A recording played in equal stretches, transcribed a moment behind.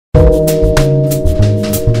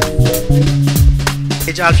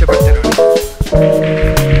parcheggia Alfio Quarteroni.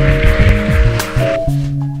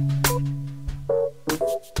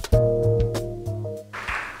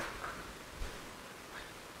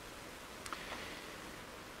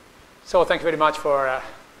 So thank you very much for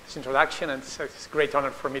this introduction, and it's a great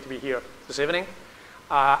honor for me to be here this evening.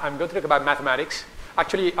 I'm going to talk about mathematics.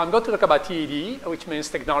 Actually, I'm going to talk about TED, which means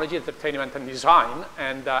technology, entertainment, and design.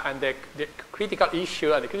 And the critical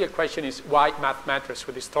issue and the critical question is why math matters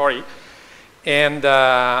with this story. And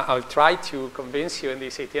I'll try to convince you in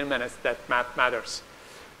these 18 minutes that math matters.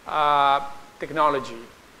 Technology,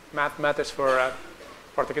 math matters for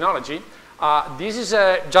technology. This is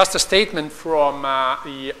just a statement from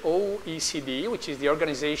the OECD, which is the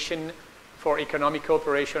Organization for Economic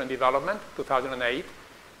Cooperation and Development, 2008.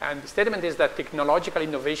 And the statement is that technological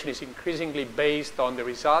innovation is increasingly based on the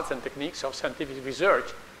results and techniques of scientific research.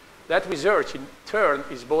 That research, in turn,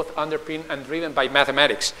 is both underpinned and driven by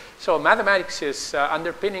mathematics. So mathematics is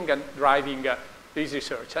underpinning and driving this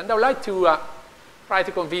research. And I would like to try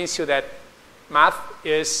to convince you that math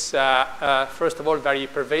is, first of all, very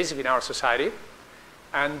pervasive in our society.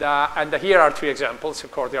 And here are three examples.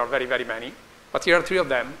 Of course, there are very, very many. But here are three of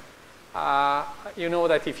them. You know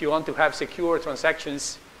that if you want to have secure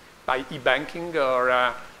transactions by e-banking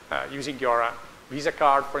or using your Visa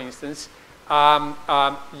card, for instance,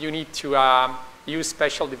 you need to use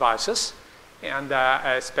special devices and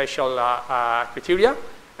special criteria.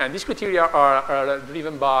 And these criteria are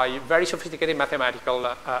driven by very sophisticated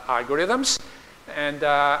mathematical algorithms. And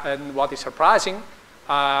what is surprising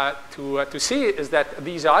to see is that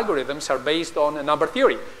these algorithms are based on a number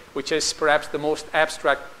theory, which is perhaps the most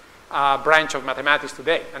abstract branch of mathematics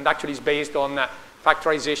today, and actually is based on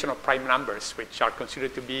factorization of prime numbers, which are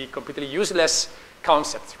considered to be completely useless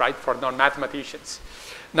concepts, right, for non-mathematicians.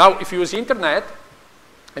 Now, if you use internet,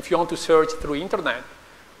 if you want to search through internet,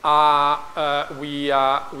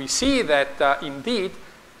 we see that indeed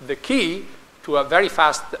the key to a very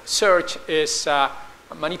fast search is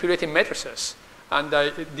manipulating matrices and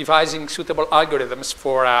devising suitable algorithms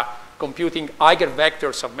for computing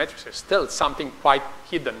eigenvectors of matrices, still something quite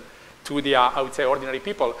hidden to the, I would say, ordinary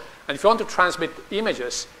people. And if you want to transmit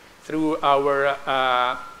images through our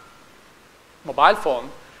mobile phone,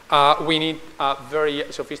 we need very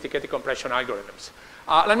sophisticated compression algorithms.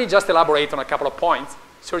 Let me just elaborate on a couple of points.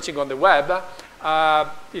 Searching on the web,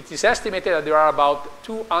 it is estimated that there are about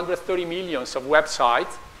 230 million of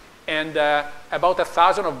websites and about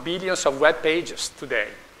 1,000 billions of web pages today.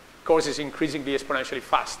 Of course, it's increasingly exponentially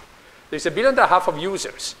fast. There's 1.5 billion of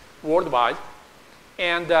users worldwide.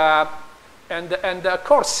 And of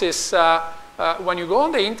course, when you go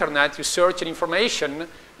on the internet, you search information.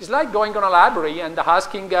 It's like going on a library and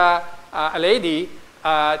asking a lady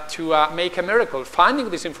to make a miracle, finding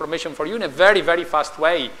this information for you in a very, very fast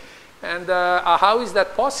way. And how is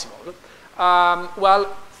that possible? Well,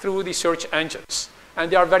 through the search engines. And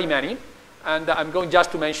there are very many. And I'm going just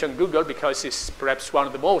to mention Google because it's perhaps one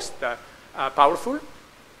of the most powerful.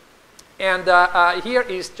 And here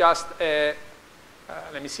is just let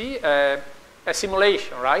me see, a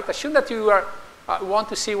simulation, right? Assume that you want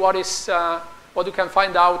to see what you can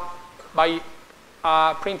find out by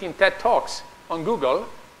printing TED Talks on Google.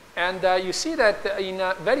 And you see that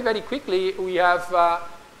very, very quickly, we have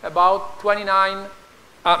about 29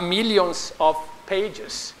 millions of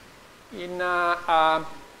pages in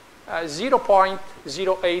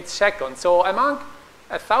 0.08 seconds. So among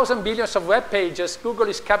 1,000 billions of web pages, Google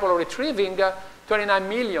is capable of retrieving 29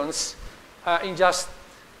 millions in just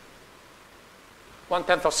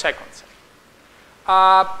 1/10 of seconds.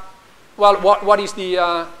 Well, what is the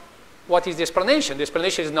explanation? The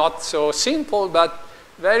explanation is not so simple, but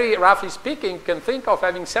very roughly speaking, you can think of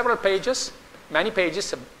having several pages, many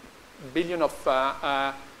pages, many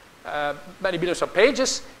billions of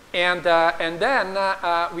pages, and then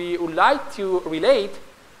we would like to relate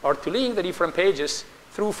or to link the different pages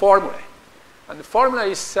through formulae. And the formula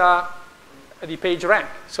is the page rank.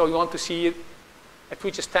 So you want to see at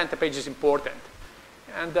which extent the page is important.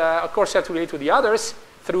 And of course, you have to relate to the others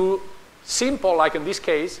through simple, like in this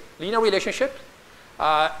case, linear relationships.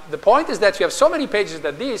 The point is that you have so many pages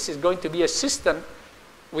that this is going to be a system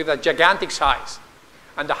with a gigantic size.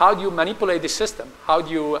 And how do you manipulate this system? How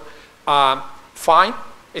do you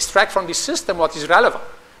extract from this system what is relevant,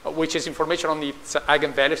 which is information on its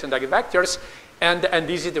eigenvalues and eigenvectors, and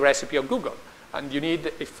this is the recipe of Google. And you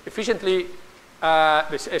need extremely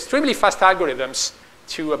fast algorithms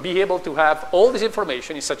to be able to have all this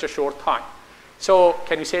information in such a short time. So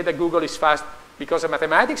can you say that Google is fast because of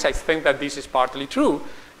mathematics? I think that this is partly true.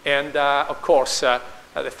 And of course,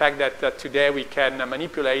 the fact that today we can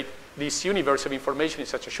manipulate this universe of information in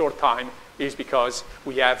such a short time is because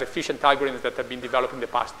we have efficient algorithms that have been developed in the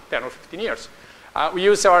past 10 or 15 years. We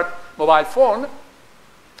use our mobile phone.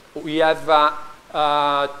 We have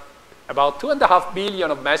about 2.5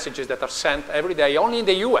 billion of messages that are sent every day only in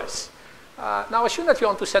the US. Now assume that you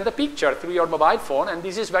want to send a picture through your mobile phone, and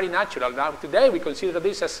this is very natural. Now today we consider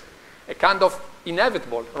this as a kind of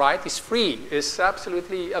inevitable, right? It's free, it's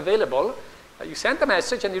absolutely available. You send a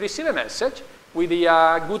message and you receive a message with the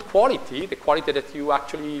good quality, the quality that you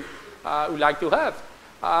actually would like to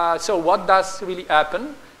have. So what does really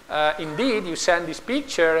happen? Indeed, you send this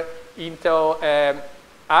picture into an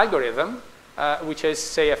algorithm, which is,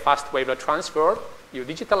 say, a fast wavelet transfer. You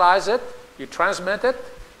digitalize it, you transmit it,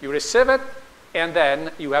 you receive it, and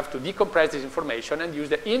then you have to decompress this information and use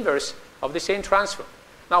the inverse of the same transfer.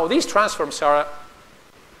 Now, these transforms are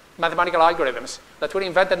mathematical algorithms that were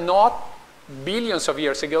invented not billions of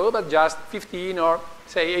years ago, but just 15 or,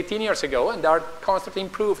 say, 18 years ago, and are constantly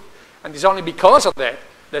improved. And it's only because of that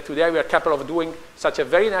that today we are capable of doing such a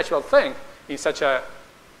very natural thing in such a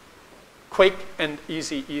quick and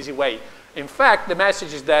easy way. In fact, the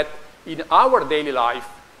message is that in our daily life,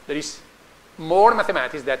 there is more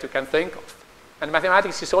mathematics that you can think of. And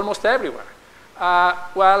mathematics is almost everywhere.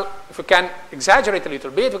 Well, if we can exaggerate a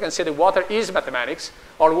little bit, we can say that water is mathematics,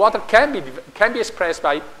 or water can be expressed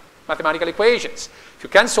by mathematical equations. If you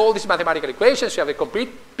can solve these mathematical equations, you have a complete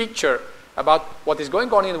picture about what is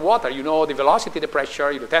going on in the water. You know the velocity, the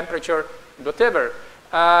pressure, the temperature, and whatever.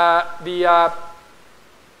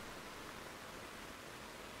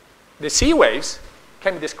 The sea waves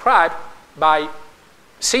can be described by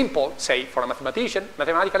simple, say, for a mathematician,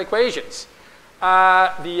 mathematical equations.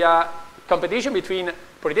 The competition between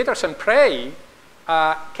predators and prey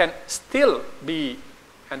can still be,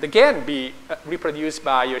 and again, be reproduced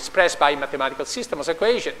by or expressed by mathematical systems of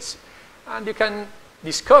equations. And you can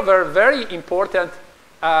discover very important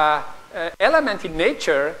element in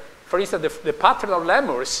nature, for instance, the pattern of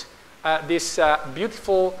lemurs, this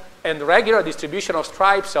beautiful and regular distribution of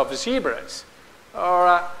stripes of zebras.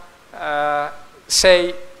 Or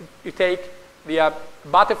say you take the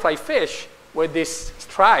butterfly fish with these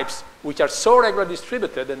stripes, which are so regularly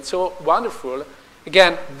distributed and so wonderful.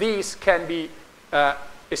 Again, these can be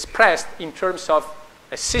expressed in terms of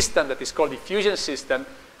a system that is called diffusion system,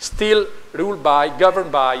 still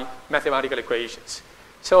governed by mathematical equations.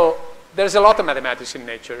 So there's a lot of mathematics in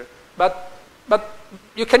nature, but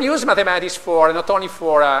you can use mathematics for not only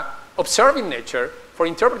for observing nature, for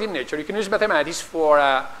interpreting nature. You can use mathematics for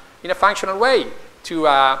in a functional way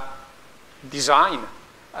to design,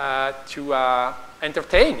 to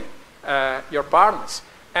entertain your partners.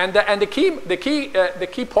 And the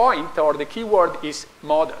key point or the key word is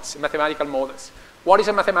models, mathematical models. What is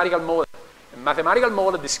a mathematical model? A mathematical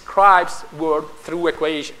model describes world through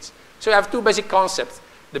equations. So you have two basic concepts,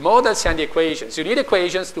 the models and the equations. You need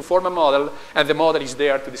equations to form a model, and the model is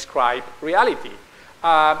there to describe reality.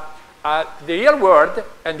 The real world,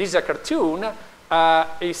 and this is a cartoon,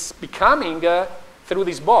 is becoming, through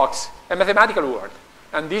this box, a mathematical world.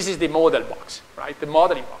 And this is the model box, right? The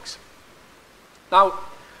modeling box. Now,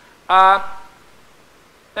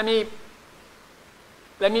 let me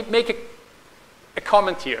make a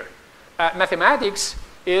comment here. Mathematics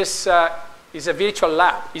is a virtual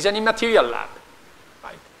lab, is an immaterial lab,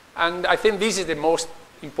 right? And I think this is the most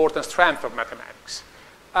important strength of mathematics.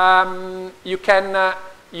 You can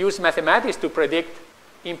use mathematics to predict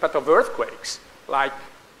impact of earthquakes, like,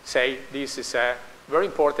 say, this is a very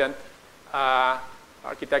important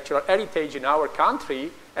architectural heritage in our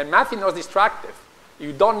country, and math is not destructive.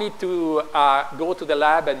 You don't need to go to the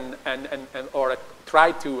lab or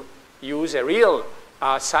try to use a real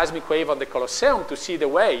seismic wave on the Colosseum to see the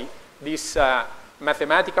way this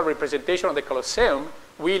mathematical representation of the Colosseum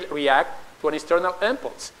will react to an external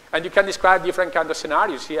impulse. And you can describe different kinds of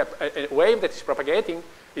scenarios. Here, a wave that is propagating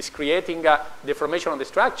is creating a deformation on the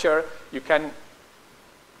structure. You can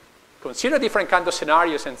consider different kinds of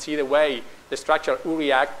scenarios and see the way the structure will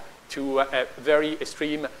react to a very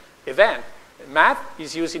extreme event. Math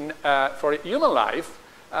is used for human life.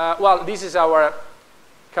 Well, this is our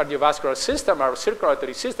cardiovascular system, our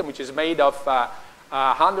circulatory system, which is made of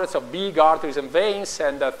hundreds of big arteries and veins,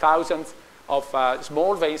 and thousands of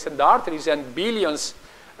small veins and arteries, and billions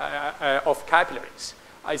of capillaries.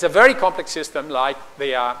 It's a very complex system, like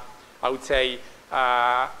the, I would say,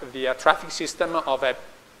 the traffic system of a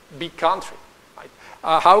big country. Right?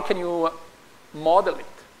 How can you model it?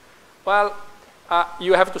 Well,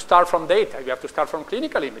 you have to start from data. You have to start from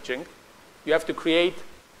clinical imaging. You have to create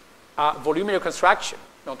volumetric reconstruction.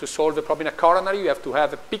 To solve the problem in a coronary, you have to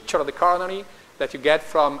have a picture of the coronary, that you get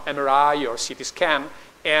from MRI or CT scan,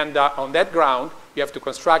 and on that ground, you have to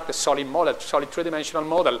construct a solid model, solid three-dimensional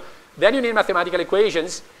model. Then you need mathematical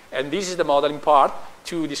equations, and this is the modeling part,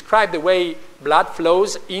 to describe the way blood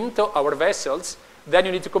flows into our vessels. Then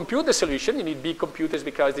you need to compute the solution. You need big computers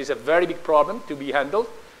because this is a very big problem to be handled.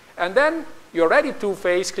 And then you're ready to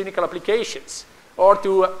face clinical applications or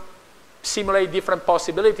to simulate different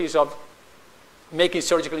possibilities of making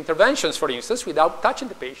surgical interventions, for instance, without touching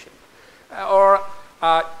the patient. Or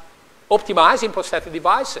optimizing prosthetic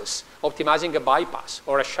devices, optimizing a bypass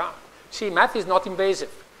or a shunt. See, math is not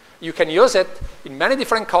invasive. You can use it in many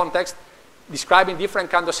different contexts, describing different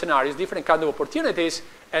kind of scenarios, different kind of opportunities,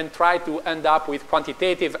 and try to end up with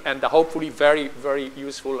quantitative and hopefully very, very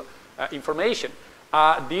useful information.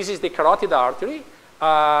 This is the carotid artery,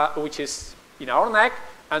 which is in our neck,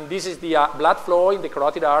 and this is the blood flow in the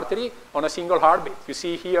carotid artery on a single heartbeat. You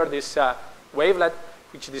see here this wavelet,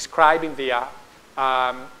 which is describing the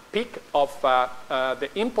peak of the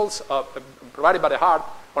impulse provided by the heart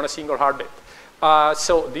on a single heartbeat.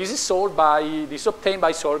 So this is obtained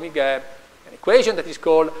by solving an equation that is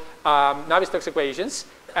called Navier-Stokes equations.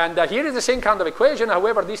 And here is the same kind of equation.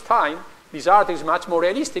 However, this time, this artery is much more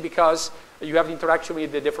realistic because you have the interaction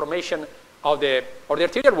with the deformation of the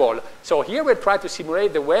arterial wall. So here we try to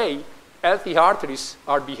simulate the way healthy arteries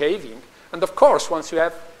are behaving. And of course, once you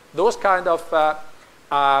have those kind of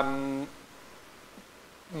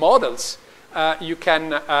models, you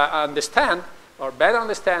can understand or better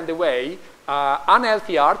understand the way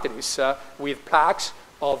unhealthy arteries with plaques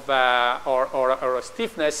of, or a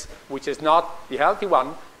stiffness, which is not the healthy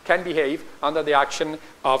one, can behave under the action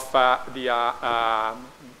of the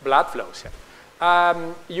blood flows.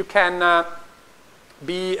 You can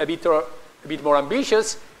be a bit more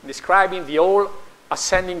ambitious in describing the whole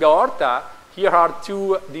ascending aorta. Here are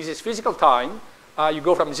this is physical time. You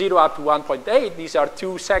go from 0 up to 1.8. These are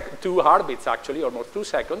two heartbeats, actually, almost 2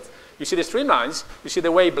 seconds. You see the streamlines. You see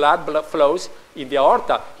the way blood flows in the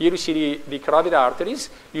aorta. Here you see the carotid arteries.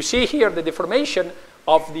 You see here the deformation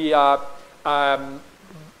of the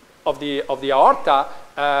aorta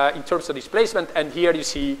in terms of displacement, and here you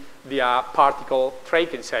see the particle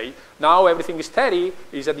tracking, say. Now everything is steady,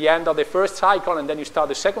 is at the end of the first cycle, and then you start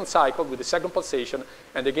the second cycle with the second pulsation,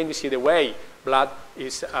 and again you see the way blood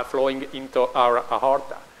is flowing into our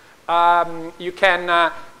aorta.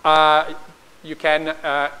 You can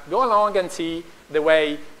go along and see the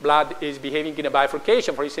way blood is behaving in a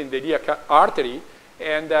bifurcation, for instance, the iliac artery.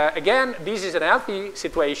 And again, this is an healthy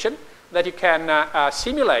situation that you can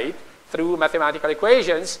simulate through mathematical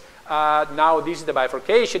equations. Now this is the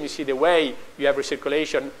bifurcation. You see the way you have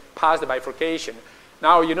recirculation past the bifurcation.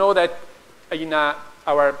 Now you know that in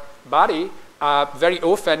our body, very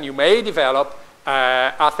often you may develop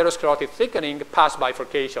atherosclerotic thickening past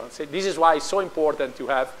bifurcation. So this is why it's so important to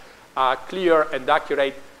have clear and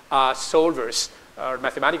accurate solvers or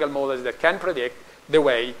mathematical models that can predict the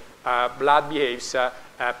way blood behaves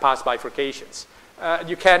past bifurcations.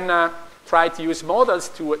 You can try to use models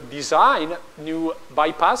to design new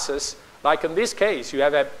bypasses. Like in this case, you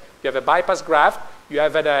have a bypass graft, you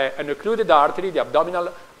have an occluded artery, the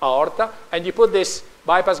abdominal aorta, and you put this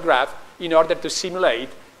bypass graft in order to simulate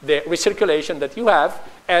the recirculation that you have.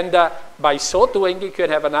 And by so doing, you can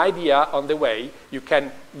have an idea on the way you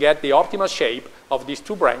can get the optimal shape of these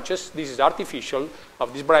two branches. This is artificial,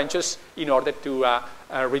 of these branches, in order to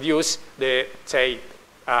reduce the, say,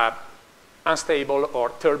 unstable or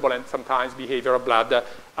turbulent sometimes behavior of blood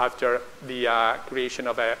after the creation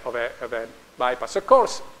of a bypass. Of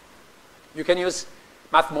course, you can use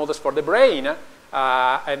math models for the brain,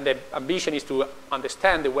 and the ambition is to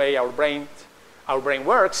understand the way our brain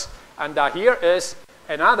works. And here is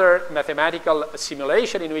another mathematical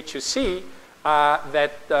simulation in which you see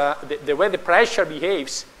that the way the pressure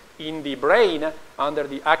behaves in the brain under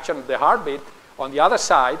the action of the heartbeat. On the other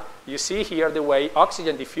side, you see here the way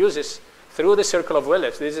oxygen diffuses through the circle of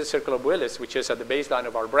Willis. This is the circle of Willis, which is at the baseline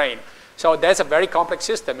of our brain. So that's a very complex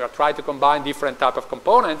system. You're trying to combine different type of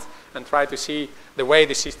components and try to see the way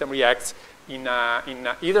the system reacts in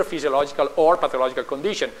either physiological or pathological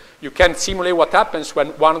condition. You can simulate what happens when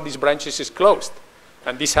one of these branches is closed.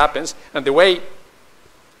 And this happens, and the way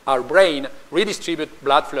our brain redistributes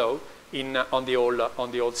blood flow on the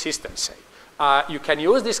old system, say. You can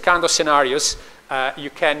use this kind of scenarios. You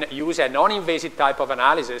can use a non-invasive type of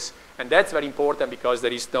analysis, and that's very important because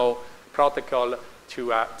there is no protocol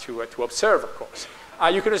to observe, of course.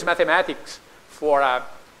 You can use mathematics for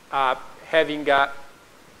having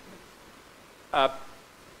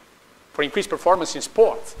for increased performance in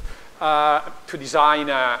sports, to design,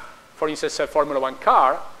 for instance, a Formula One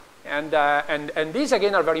car, and these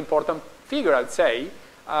again are very important figure, I'd say.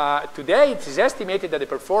 Today, it is estimated that the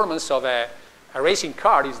performance of a racing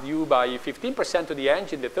car is due by 15% to the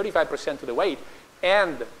engine, the 35% to the weight,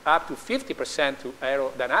 and up to 50% to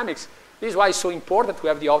aerodynamics. This is why it's so important to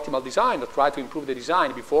have the optimal design, or try to improve the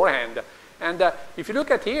design beforehand. And if you look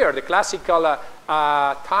at here, the classical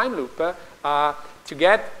time loop, to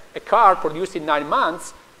get a car produced in 9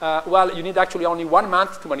 months, well, you need actually only 1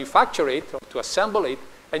 month to manufacture it, or to assemble it,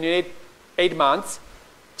 and you need 8 months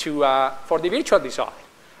for the virtual design.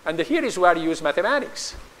 And here is where you use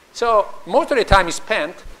mathematics. So most of the time is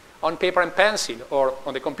spent on paper and pencil, or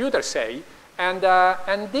on the computer, say, and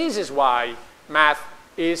this is why math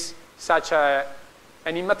is such an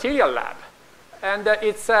immaterial lab. And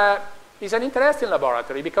it's an interesting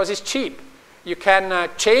laboratory because it's cheap. You can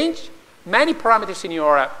change many parameters in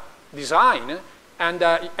your design, and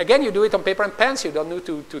again, you do it on paper and pencil. You don't need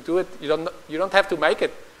to do it. You don't have to make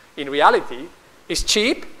it in reality. It's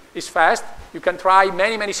cheap. It's fast. You can try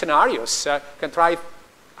many scenarios. You can try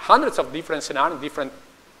hundreds of different scenarios, different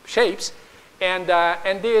shapes, and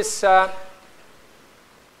this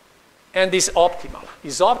optimal.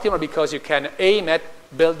 It's optimal because you can aim at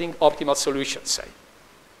building optimal solutions, say.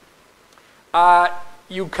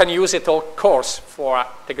 You can use it, of course, for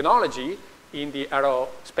technology in the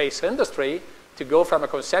aerospace industry to go from a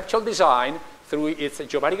conceptual design through its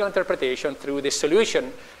geometrical interpretation, through the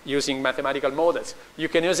solution using mathematical models. You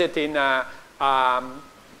can use it in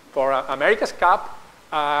for America's Cup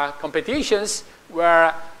competitions,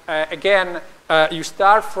 where, again, you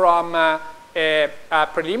start from a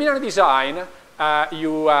preliminary design,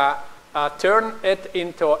 you turn it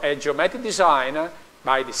into a geometric design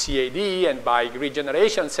by the CAD and by grid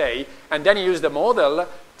generation, say, and then you use the model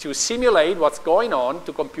to simulate what's going on,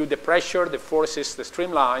 to compute the pressure, the forces, the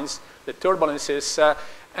streamlines, the turbulences,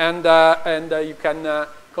 and you can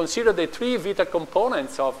consider the 3 vital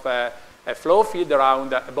components of a flow field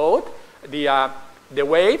around a boat. The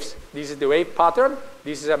waves, this is the wave pattern,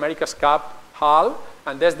 this is America's Cup hull,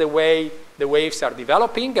 and that's the way the waves are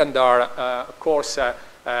developing and are, of course,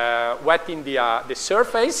 wetting the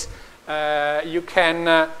surface. You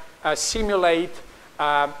can simulate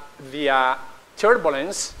the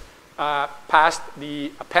turbulence past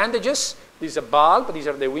the appendages. This is a bulb, these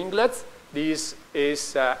are the winglets, this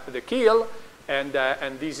is the keel, and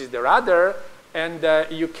this is the rudder, and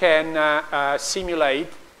you can simulate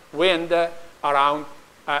wind around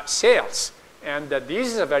sails. And this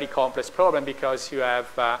is a very complex problem because you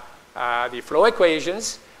have the flow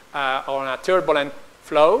equations on a turbulent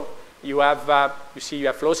flow. You have, you see, you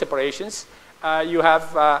have flow separations. You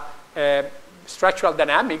have structural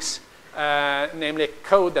dynamics, namely a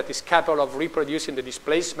code that is capable of reproducing the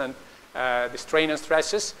displacement, the strain and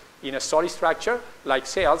stresses in a solid structure like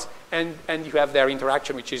sails, and you have their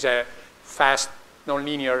interaction, which is a fast,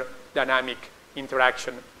 nonlinear, dynamic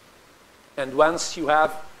interaction. And once you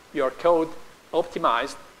have your code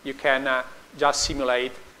optimized, you can just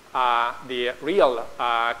simulate the real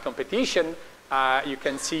competition. You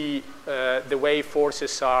can see the way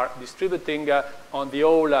forces are distributing on the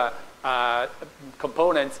whole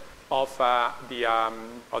components of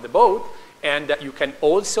the boat, and you can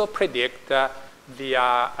also predict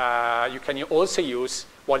you can also use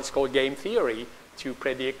what is called game theory to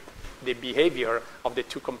predict the behavior of the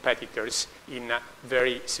 2 competitors in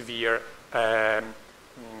very severe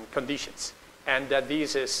conditions. And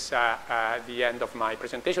this is the end of my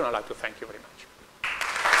presentation. I'd like to thank you very much.